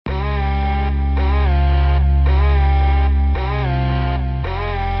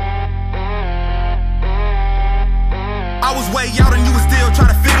way out and you would still try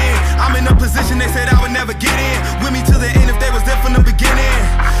to fit in. I'm in a position they said I would never get in. With me to the end if they was there from the beginning.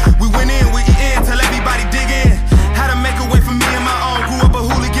 We went in, we eatin', tell everybody dig in. Had to make a way for me and my own. Grew up a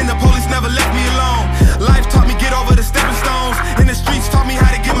hooligan, the police never left me alone. Life taught me get over the stepping stones. In the streets taught me how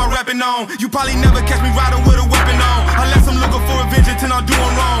to get my rapping on. You probably never catch me riding with a weapon on, unless I'm looking for revenge until I'm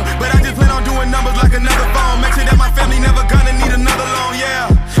doing wrong. But I just plan on doing numbers like another phone. Make sure that my family never gonna need another loan, yeah.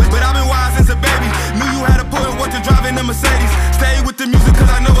 But I've been wise since a baby. Knew you had to put in work to drive in the Mercedes. Stay with the music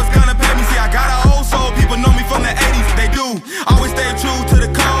cause I know it's gonna pay me. See, I got an old soul, people know me from the 80s. They do, always stay true to the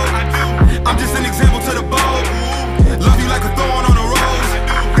code. I'm just an example to the bold. Love you like a thorn on a rose.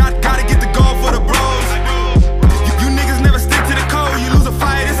 Gotta get the gold for the bros. You niggas never stick to the code. You lose a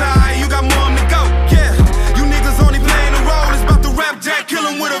fight, it's alright, you got more to go. Yeah, you niggas only playing the role. It's about to rap jack, kill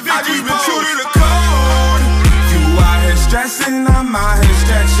him with a victory.